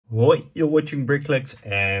Hoi, you're watching BrickLex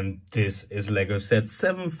and this is Lego set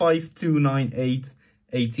 75298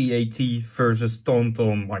 AT-AT versus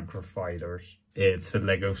Tauntaun Microfighters. It's a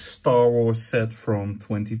Lego Star Wars set from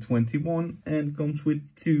 2021 and comes with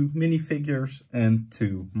 2 minifigures and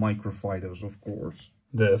 2 microfighters, of course.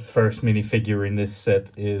 The first minifigure in this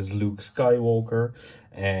set is Luke Skywalker,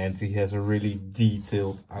 and he has a really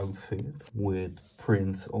detailed outfit with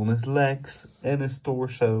prints on his legs and his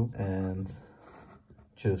torso and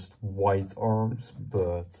just white arms,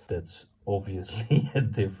 but that's obviously a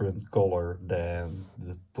different color than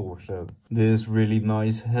the torso. This really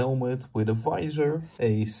nice helmet with a visor,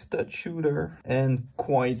 a stud shooter, and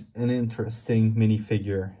quite an interesting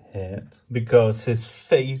minifigure head, because his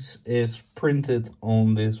face is printed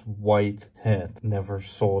on this white head. Never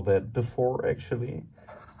saw that before actually.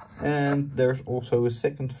 And there's also a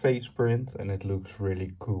second face print, and it looks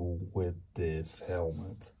really cool with this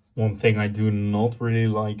helmet. One thing I do not really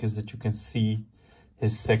like is that you can see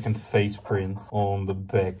his second face print on the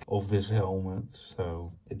back of this helmet,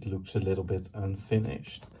 so it looks a little bit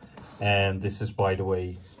unfinished. And this is, by the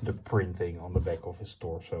way, the printing on the back of his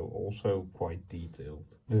torso, also quite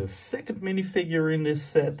detailed. The second minifigure in this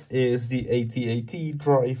set is the AT-AT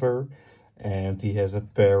driver, and he has a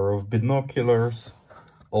pair of binoculars,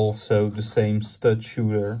 also the same stud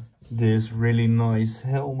shooter, this really nice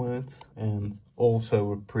helmet, and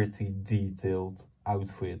also a pretty detailed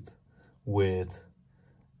outfit with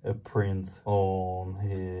a print on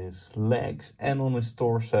his legs and on his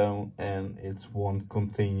torso, and it's one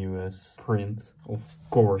continuous print. Of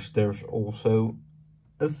course, there's also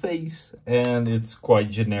a face, and it's quite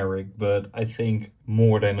generic, but I think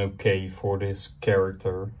more than okay for this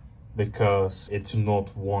character, because it's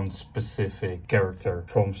not one specific character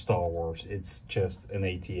from Star Wars, it's just an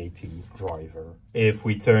AT-AT driver. If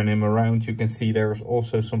we turn him around, you can see there's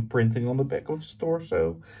also some printing on the back of his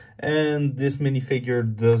torso, and this minifigure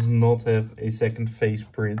does not have a second face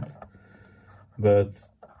print, but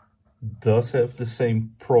does have the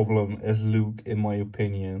same problem as Luke, in my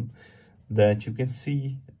opinion, that you can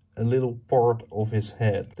see a little part of his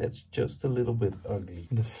head that's just a little bit ugly.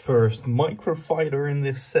 The first microfighter in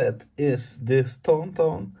this set is this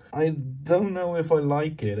Tauntaun. I don't know if I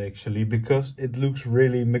like it actually, because it looks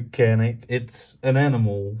really mechanic. It's an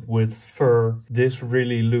animal with fur. This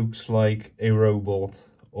really looks like a robot,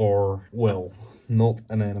 or well, not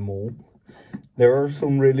an animal. There are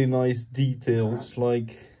some really nice details,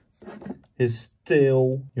 like his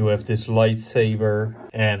tail. You have this lightsaber,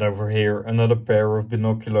 and over here another pair of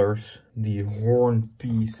binoculars. The horn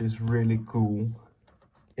piece is really cool.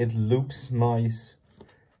 It looks nice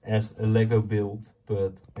as a Lego build,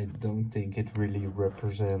 but I don't think it really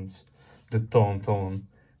represents the Tauntaun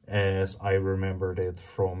as I remembered it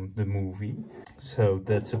from the movie. So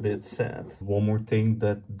that's a bit sad. One more thing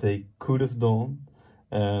that they could have done.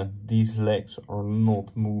 These legs are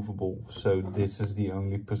not movable, so this is the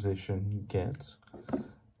only position he gets.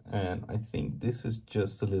 And I think this is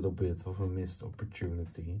just a little bit of a missed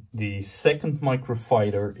opportunity. The second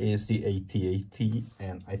microfighter is the AT-AT,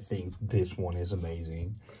 and I think this one is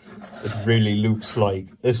amazing. It really looks like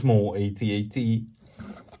a small AT-AT. He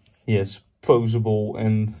has posable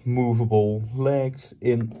and movable legs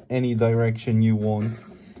in any direction you want.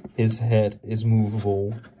 His head is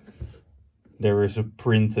movable. There is a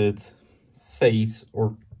printed face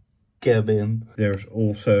or cabin. There's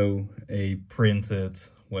also a printed,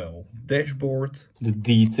 well, dashboard. The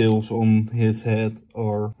details on his head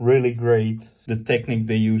are really great. The technique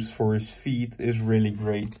they used for his feet is really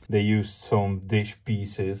great. They used some dish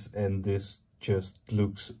pieces, and this just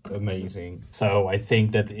looks amazing. So I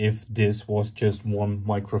think that if this was just one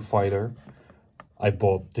microfighter, I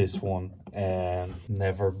bought this one and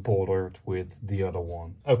never bothered with the other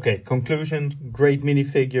one. Okay, conclusion: great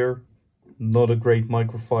minifigure, not a great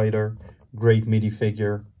microfighter. Great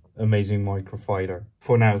minifigure, amazing microfighter.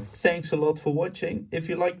 For now, thanks a lot for watching. If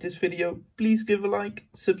you liked this video, please give a like,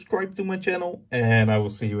 subscribe to my channel, and I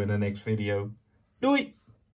will see you in the next video. Doei!